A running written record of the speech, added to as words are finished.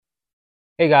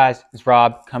Hey guys, it's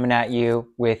Rob coming at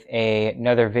you with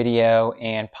another video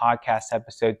and podcast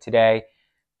episode today.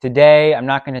 Today, I'm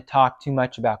not going to talk too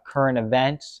much about current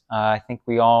events. I think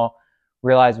we all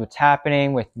realize what's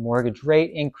happening with mortgage rate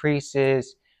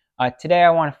increases. Today, I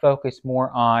want to focus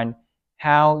more on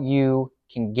how you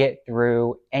can get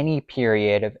through any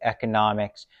period of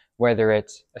economics, whether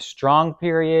it's a strong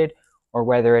period or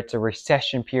whether it's a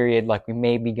recession period like we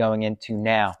may be going into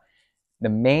now. The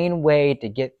main way to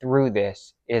get through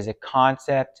this is a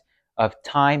concept of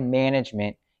time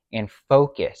management and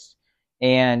focus.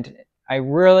 And I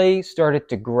really started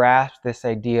to grasp this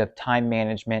idea of time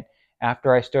management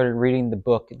after I started reading the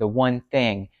book, The One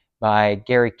Thing by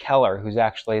Gary Keller, who's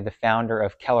actually the founder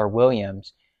of Keller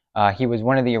Williams. He was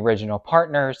one of the original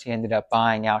partners. He ended up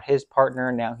buying out his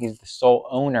partner. Now he's the sole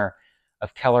owner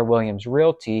of Keller Williams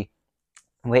Realty,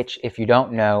 which, if you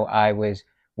don't know, I was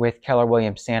with Keller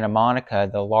Williams Santa Monica,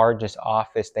 the largest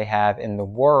office they have in the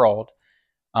world.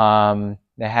 They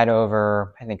had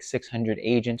over, I think, 600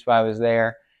 agents while I was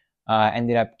there.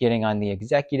 Ended up getting on the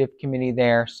executive committee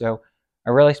there. So I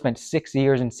really spent 6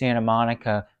 years in Santa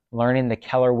Monica learning the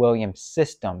Keller Williams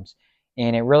systems.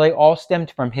 And it really all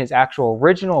stemmed from his actual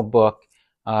original book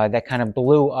that kind of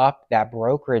blew up that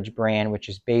brokerage brand, which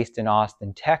is based in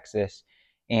Austin, Texas,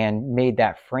 and made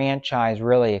that franchise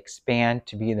really expand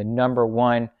to be the number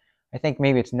one, I think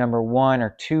maybe it's number one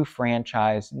or two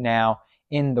franchise now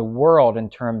in the world in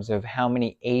terms of how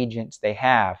many agents they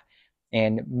have.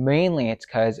 And mainly it's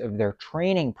because of their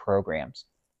training programs.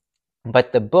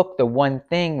 But the book, The One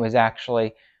Thing, was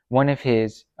actually one of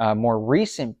his more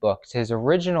recent books. His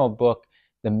original book,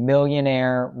 The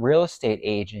Millionaire Real Estate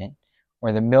Agent,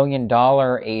 or The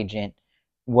 $1,000,000 Agent,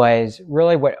 was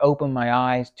really what opened my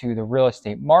eyes to the real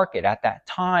estate market. At that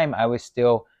time, I was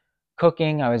still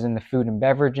cooking. I was in the food and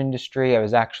beverage industry. I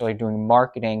was actually doing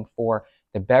marketing for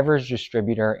the beverage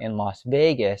distributor in Las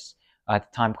Vegas,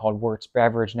 at the time called Wirtz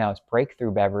Beverage. Now it's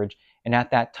Breakthrough Beverage. And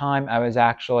at that time, I was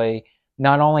actually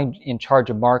not only in charge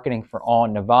of marketing for all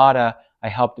Nevada, I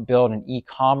helped build an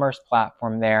e-commerce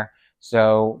platform there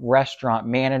so restaurant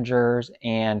managers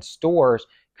and stores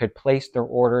could place their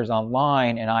orders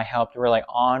online, and I helped really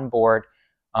onboard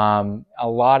a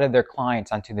lot of their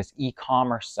clients onto this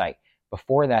e-commerce site.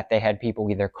 Before that, they had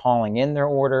people either calling in their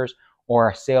orders or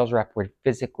a sales rep would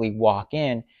physically walk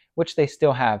in, which they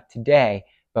still have today,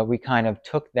 but we kind of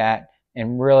took that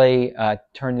and really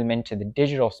turned them into the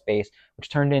digital space, which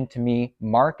turned into me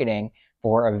marketing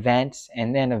for events,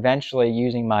 and then eventually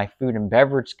using my food and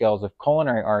beverage skills of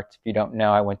culinary arts. If you don't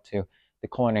know, I went to the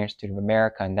Culinary Institute of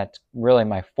America, and that's really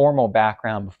my formal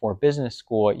background before business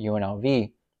school at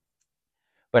UNLV.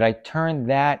 But I turned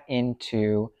that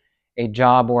into a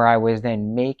job where I was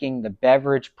then making the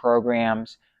beverage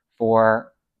programs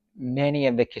for many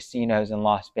of the casinos in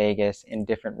Las Vegas in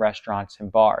different restaurants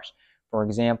and bars. For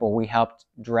example, we helped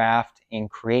draft and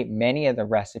create many of the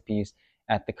recipes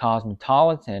at the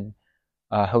Cosmopolitan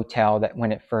Hotel that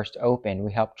when it first opened.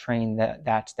 We helped train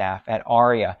that staff at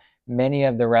Aria, many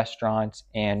of the restaurants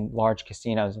and large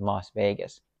casinos in Las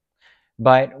Vegas.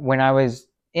 But when I was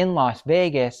in Las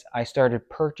Vegas, I started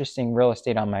purchasing real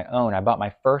estate on my own. I bought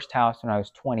my first house when I was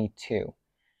 22.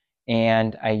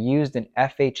 And I used an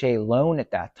FHA loan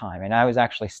at that time. And I was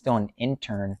actually still an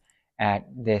intern at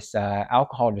this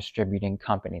alcohol distributing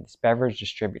company, this beverage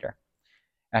distributor.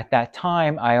 At that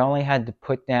time, I only had to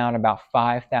put down about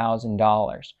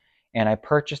 $5,000. And I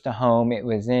purchased a home. It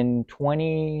was in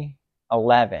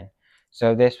 2011.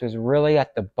 So this was really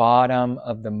at the bottom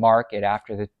of the market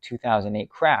after the 2008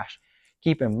 crash.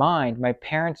 Keep in mind, my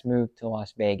parents moved to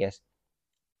Las Vegas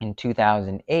in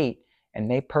 2008, and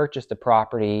they purchased a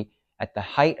property at the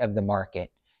height of the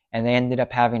market. And they ended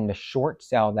up having to short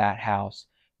sell that house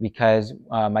because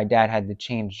my dad had to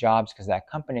change jobs because that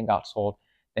company got sold.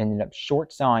 They ended up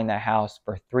short selling that house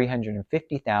for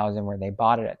 $350,000, where they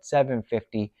bought it at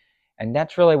 $750,000. And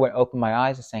that's really what opened my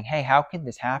eyes to saying, hey, how could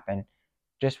this happen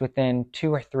just within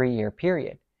 2 or 3 year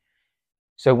period?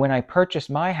 So when I purchased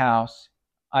my house,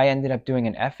 I ended up doing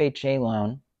an FHA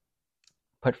loan,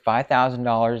 put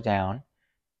 $5,000 down,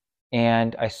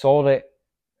 and I sold it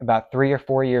about 3 or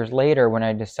 4 years later when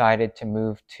I decided to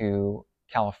move to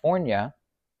California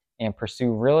and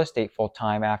pursue real estate full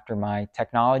time after my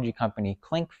technology company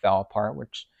Clink fell apart,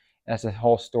 which that's a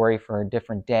whole story for a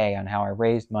different day on how I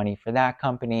raised money for that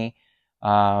company.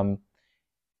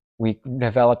 We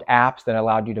developed apps that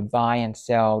allowed you to buy and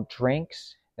sell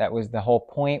drinks. That was the whole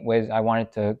point, was I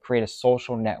wanted to create a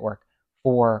social network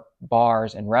for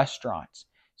bars and restaurants.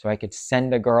 So I could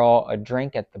send a girl a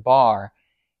drink at the bar,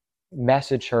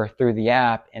 message her through the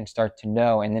app, and start to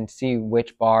know, and then see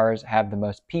which bars have the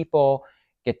most people,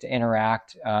 get to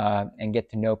interact and get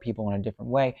to know people in a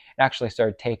different way. It actually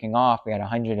started taking off. We had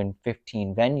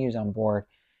 115 venues on board,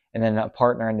 and then a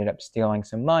partner ended up stealing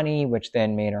some money, which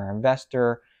then made our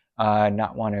investor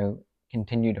not want to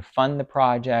continue to fund the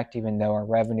project, even though our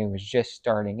revenue was just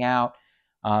starting out,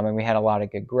 and we had a lot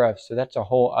of good growth. So that's a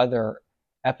whole other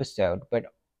episode. But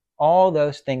all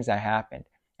those things that happened,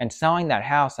 and selling that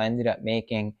house, I ended up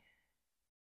making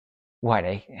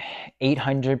a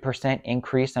 800%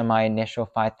 increase on my initial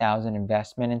 $5,000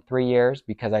 investment in 3 years,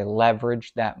 because I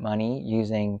leveraged that money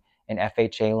using an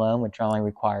FHA loan, which only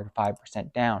required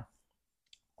 5% down.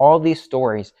 All these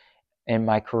stories in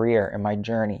my career and my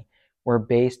journey were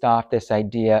based off this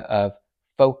idea of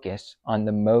focus on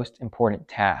the most important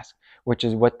task, which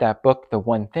is what that book, The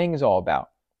One Thing, is all about.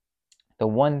 The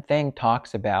One Thing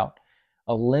talks about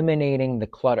eliminating the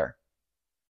clutter,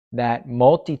 that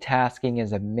multitasking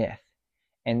is a myth.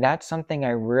 And that's something I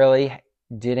really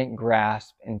didn't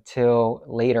grasp until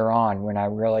later on, when I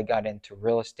really got into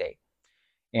real estate.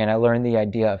 And I learned the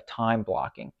idea of time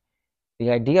blocking.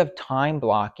 The idea of time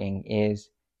blocking is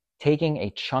taking a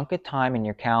chunk of time in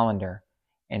your calendar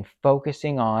and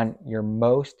focusing on your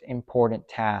most important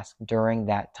task during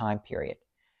that time period.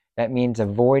 That means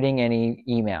avoiding any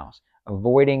emails,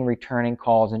 avoiding returning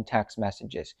calls and text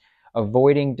messages,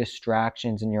 avoiding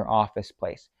distractions in your office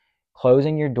place,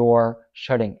 closing your door,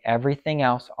 shutting everything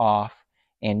else off,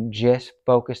 and just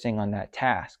focusing on that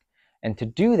task. And to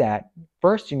do that,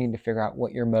 first you need to figure out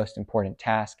what your most important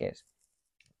task is.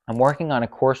 I'm working on a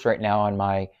course right now on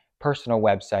my personal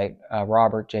website,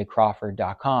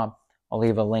 robertjcrawford.com. I'll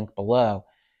leave a link below.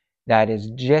 That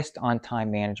is just on time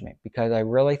management, because I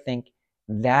really think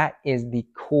that is the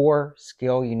core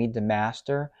skill you need to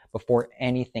master before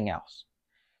anything else.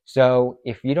 So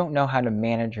if you don't know how to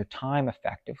manage your time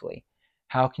effectively,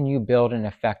 how can you build an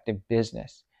effective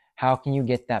business? How can you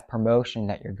get that promotion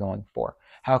that you're going for?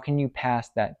 How can you pass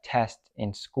that test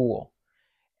in school?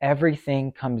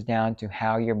 Everything comes down to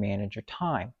how you manage your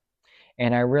time.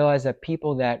 And I realize that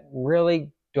people that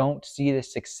really don't see the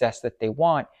success that they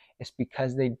want is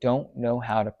because they don't know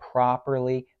how to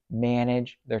properly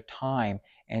manage their time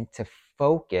and to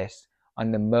focus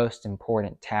on the most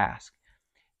important task.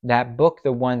 That book,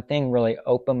 The One Thing, really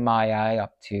opened my eye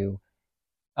up to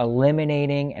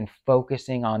eliminating and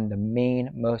focusing on the main,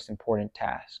 most important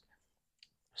task.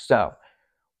 So,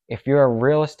 if you're a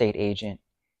real estate agent,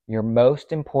 your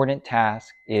most important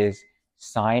task is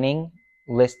signing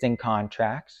listing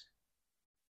contracts,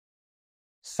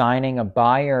 signing a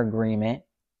buyer agreement,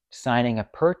 signing a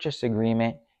purchase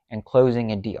agreement, and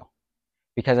closing a deal.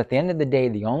 Because at the end of the day,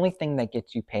 the only thing that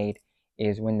gets you paid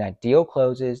is when that deal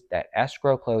closes, that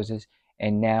escrow closes,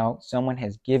 and now someone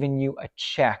has given you a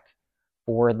check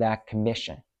for that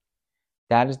commission.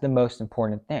 That is the most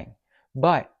important thing.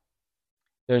 But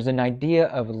there's an idea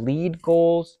of lead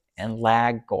goals and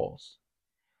lag goals.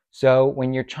 So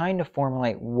when you're trying to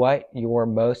formulate what your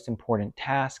most important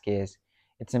task is,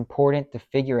 it's important to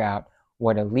figure out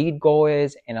what a lead goal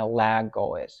is and a lag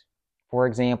goal is. For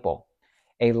example,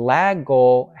 a lag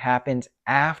goal happens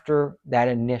after that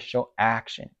initial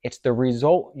action. It's the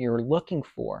result you're looking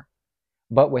for.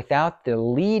 But without the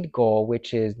lead goal,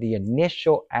 which is the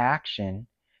initial action,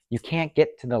 you can't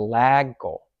get to the lag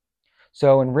goal.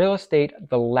 So in real estate,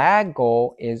 the lag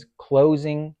goal is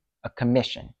closing a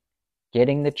commission,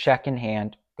 getting the check in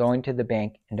hand, going to the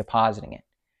bank and depositing it.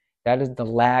 That is the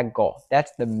lag goal.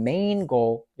 That's the main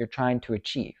goal you're trying to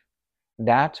achieve.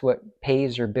 That's what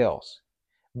pays your bills.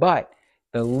 But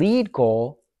the lead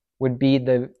goal would be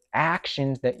the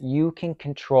actions that you can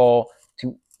control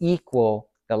to equal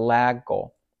the lag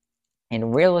goal.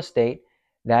 In real estate,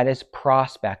 that is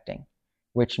prospecting,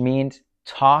 which means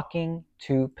talking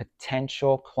to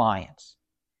potential clients.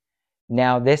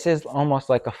 Now, this is almost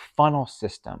like a funnel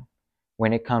system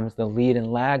when it comes to lead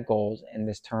and lag goals in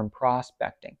this term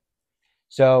prospecting.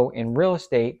 So in real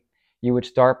estate, you would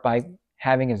start by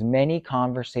having as many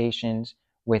conversations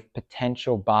with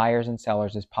potential buyers and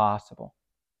sellers as possible.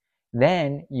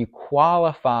 Then you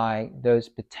qualify those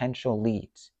potential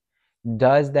leads.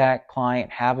 Does that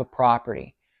client have a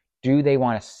property? Do they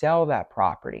want to sell that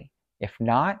property? If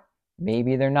not,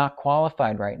 maybe they're not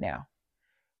qualified right now.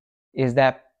 Is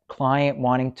that client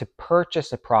wanting to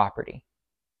purchase a property?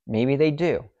 Maybe they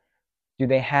do. Do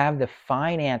they have the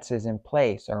finances in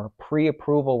place or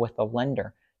pre-approval with a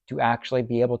lender to actually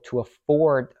be able to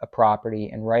afford a property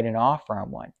and write an offer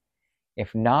on one?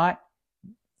 If not,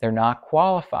 they're not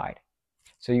qualified.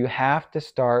 So you have to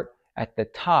start at the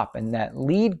top. And that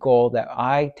lead goal that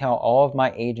I tell all of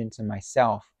my agents and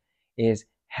myself is,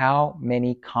 how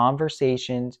many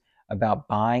conversations about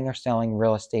buying or selling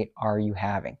real estate are you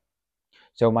having?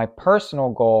 So my personal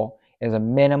goal is a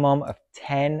minimum of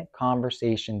 10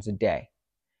 conversations a day.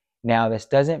 Now, this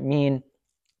doesn't mean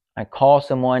I call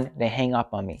someone, they hang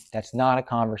up on me. That's not a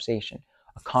conversation.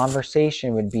 A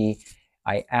conversation would be,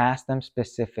 I ask them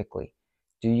specifically,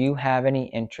 do you have any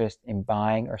interest in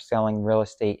buying or selling real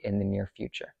estate in the near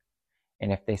future?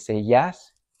 And if they say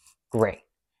yes, great.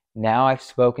 Now I've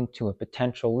spoken to a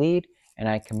potential lead and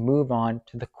I can move on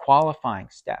to the qualifying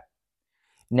step.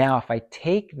 Now, if I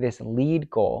take this lead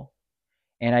goal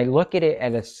and I look at it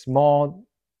at a small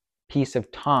piece of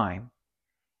time,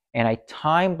 and I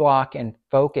time block and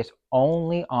focus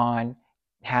only on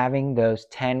having those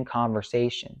 10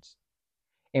 conversations,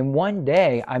 in one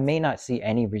day, I may not see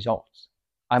any results.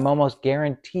 I'm almost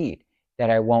guaranteed that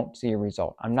I won't see a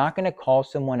result. I'm not going to call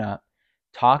someone up,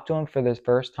 talk to them for the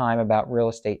first time about real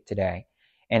estate today,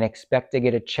 and expect to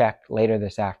get a check later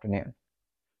this afternoon.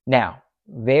 Now,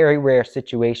 very rare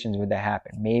situations would that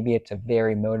happen. Maybe it's a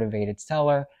very motivated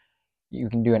seller. You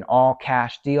can do an all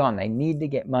cash deal and they need to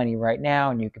get money right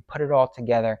now and you can put it all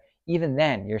together. Even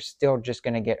then, you're still just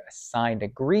going to get a signed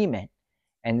agreement,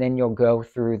 and then you'll go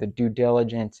through the due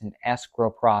diligence and escrow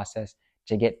process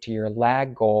to get to your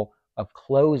lag goal of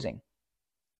closing.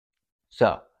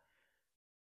 So,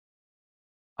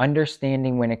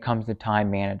 understanding when it comes to time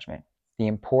management, the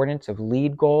importance of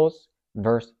lead goals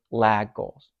versus lag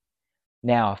goals.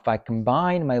 Now, if I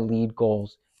combine my lead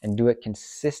goals and do it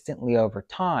consistently over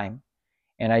time,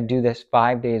 and I do this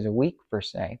 5 days a week per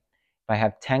se, if I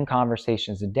have 10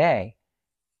 conversations a day,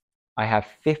 I have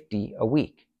 50 a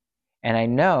week. And I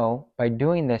know by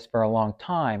doing this for a long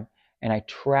time, and I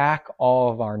track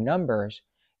all of our numbers,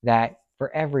 that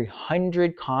for every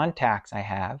 100 contacts I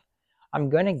have, I'm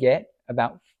going to get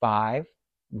about 5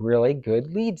 really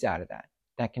good leads out of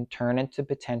that can turn into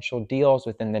potential deals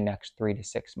within the next 3 to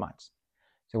 6 months.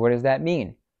 So what does that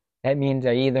mean? That means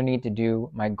I either need to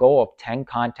do my goal of 10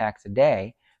 contacts a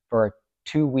day for a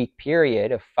 2-week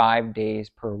period of 5 days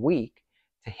per week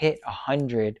to hit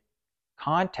 100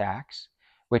 contacts,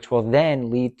 which will then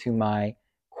lead to my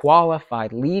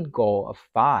qualified lead goal of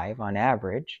 5 on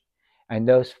average. And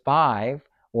those 5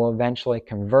 will eventually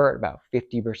convert about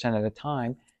 50% of the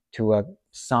time to a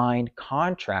signed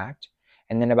contract.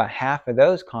 And then about half of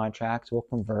those contracts will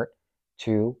convert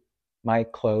to my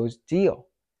closed deal.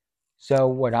 So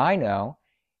what I know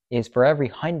is for every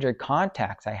 100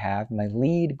 contacts I have, my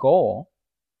lead goal,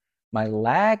 my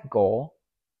lag goal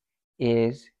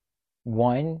is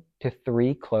 1 to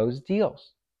 3 closed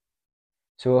deals.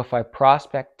 So if I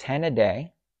prospect 10 a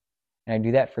day, and I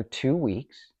do that for 2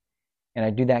 weeks, and I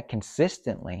do that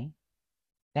consistently,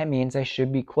 that means I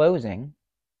should be closing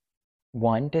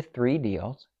 1 to 3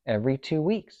 deals every 2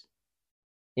 weeks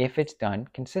if it's done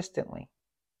consistently.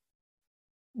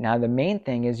 Now, the main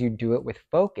thing is you do it with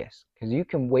focus, because you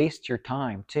can waste your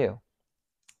time too.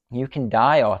 You can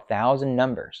dial 1,000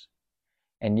 numbers,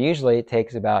 and usually it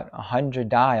takes about 100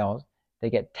 dials to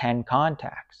get 10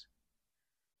 contacts.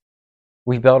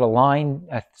 We built a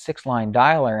 6-line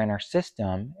dialer in our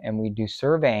system, and we do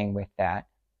surveying with that.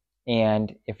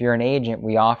 And if you're an agent,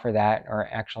 we offer that, or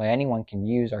actually anyone can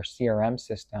use our CRM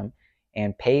system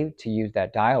and pay to use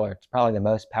that dialer. It's probably the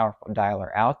most powerful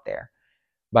dialer out there.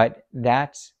 But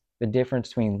that's the difference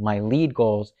between my lead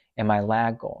goals and my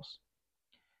lag goals.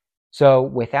 So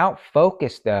without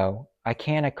focus, though, I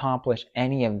can't accomplish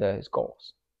any of those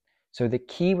goals. So the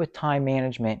key with time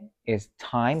management is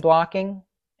time blocking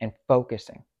and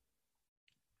focusing.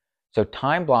 So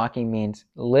time blocking means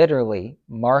literally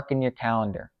mark in your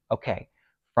calendar, okay,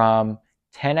 from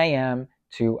 10 a.m.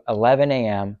 to 11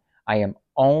 a.m., I am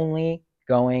only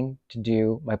going to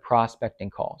do my prospecting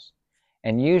calls.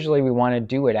 And usually we want to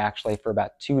do it actually for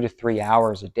about 2 to 3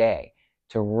 hours a day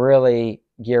to really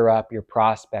gear up your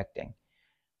prospecting.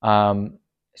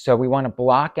 So we want to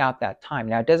block out that time.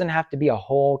 Now, it doesn't have to be a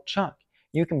whole chunk.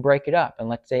 You can break it up and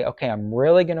let's say, okay, I'm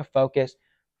really going to focus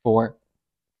for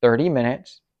 30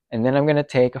 minutes, and then I'm going to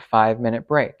take a 5-minute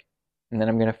break, and then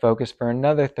I'm going to focus for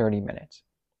another 30 minutes.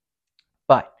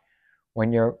 But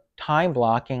when you're time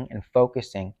blocking and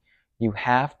focusing, you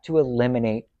have to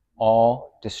eliminate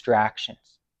all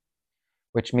distractions,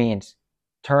 which means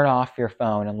turn off your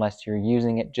phone unless you're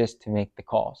using it just to make the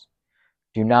calls.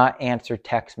 Do not answer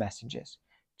text messages.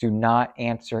 Do not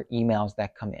answer emails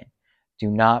that come in. Do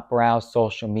not browse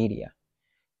social media.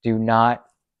 Do not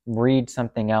read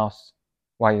something else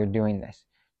while you're doing this.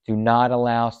 Do not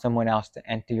allow someone else to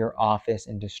enter your office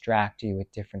and distract you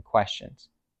with different questions.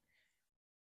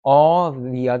 All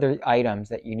of the other items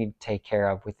that you need to take care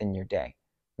of within your day.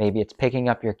 Maybe it's picking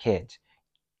up your kids,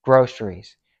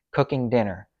 groceries, cooking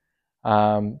dinner,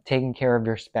 taking care of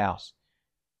your spouse.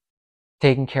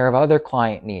 taking care of other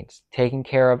client needs, taking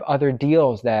care of other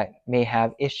deals that may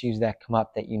have issues that come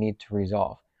up that you need to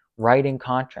resolve, writing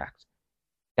contracts.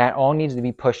 That all needs to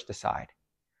be pushed aside.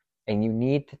 And you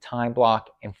need to time block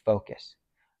and focus.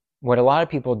 What a lot of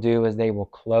people do is they will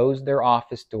close their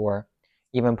office door,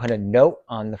 even put a note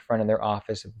on the front of their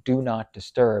office of do not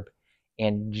disturb,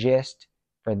 and just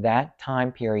for that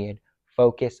time period,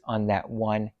 focus on that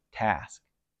one task.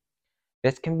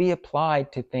 This can be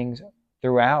applied to things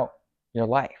throughout your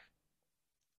life.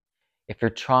 If you're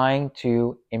trying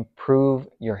to improve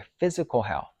your physical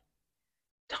health,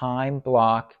 time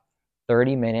block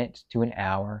 30 minutes to an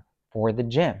hour for the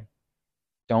gym.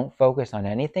 Don't focus on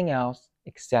anything else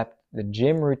except the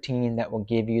gym routine that will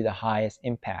give you the highest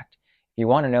impact. If you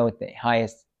want to know what the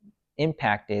highest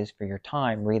impact is for your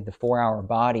time, read The 4-Hour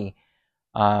Body.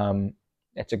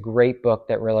 It's a great book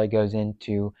that really goes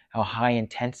into how high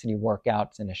intensity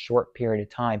workouts in a short period of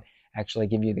time actually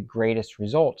give you the greatest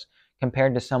results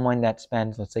compared to someone that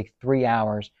spends, let's say, 3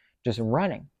 hours just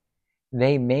running.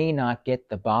 They may not get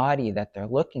the body that they're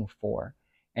looking for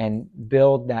and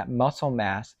build that muscle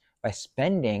mass by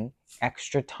spending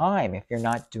extra time if you're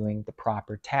not doing the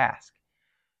proper task.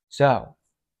 So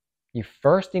you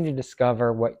first need to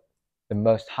discover what the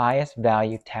most highest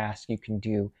value task you can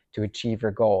do to achieve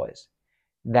your goal is.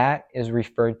 That is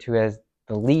referred to as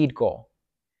the lead goal.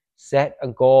 Set a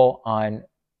goal on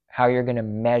how you're going to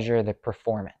measure the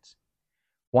performance.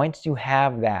 Once you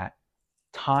have that,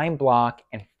 time block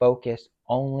and focus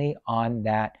only on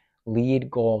that lead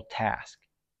goal task.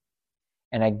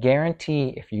 And I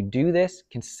guarantee if you do this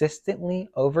consistently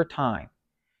over time,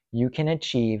 you can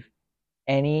achieve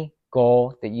any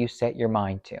goal that you set your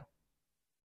mind to.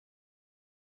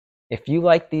 If you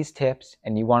like these tips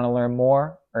and you want to learn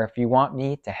more, or if you want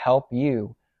me to help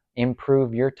you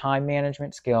improve your time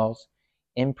management skills,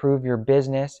 improve your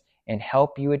business, and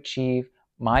help you achieve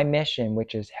my mission,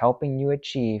 which is helping you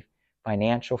achieve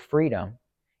financial freedom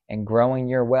and growing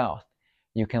your wealth,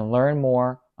 you can learn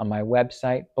more on my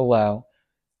website below.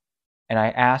 And I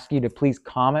ask you to please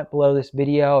comment below this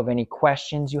video of any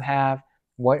questions you have,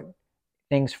 what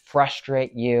things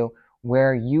frustrate you,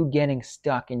 where are you getting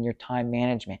stuck in your time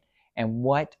management, and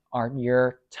what are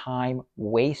your time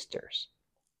wasters?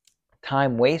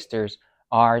 Time wasters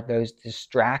are those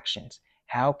distractions.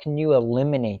 How can you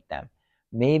eliminate them?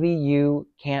 Maybe you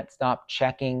can't stop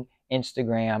checking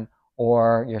Instagram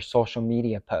or your social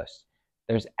media posts.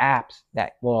 There's apps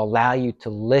that will allow you to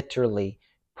literally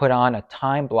put on a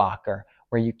time blocker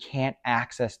where you can't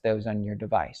access those on your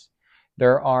device.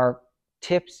 There are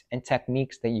tips and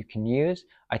techniques that you can use.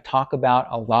 I talk about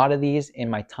a lot of these in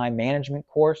my time management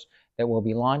course that we'll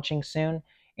be launching soon.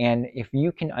 And if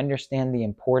you can understand the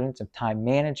importance of time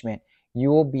management, you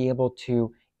will be able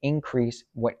to increase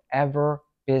whatever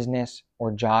business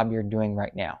or job you're doing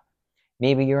right now.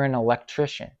 Maybe you're an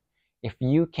electrician. If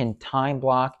you can time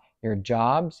block your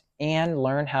jobs and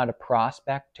learn how to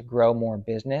prospect to grow more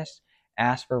business,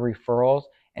 ask for referrals,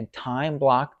 and time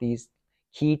block these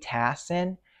key tasks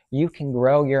in, you can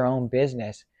grow your own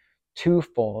business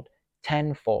twofold,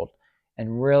 tenfold,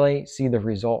 and really see the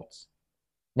results.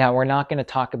 Now, we're not going to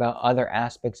talk about other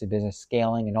aspects of business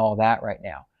scaling and all that right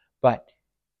now, but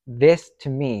this to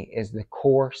me is the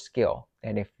core skill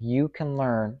that if you can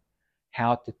learn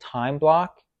how to time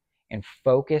block and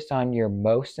focus on your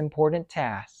most important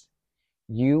tasks,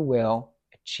 you will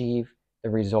achieve the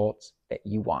results that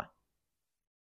you want.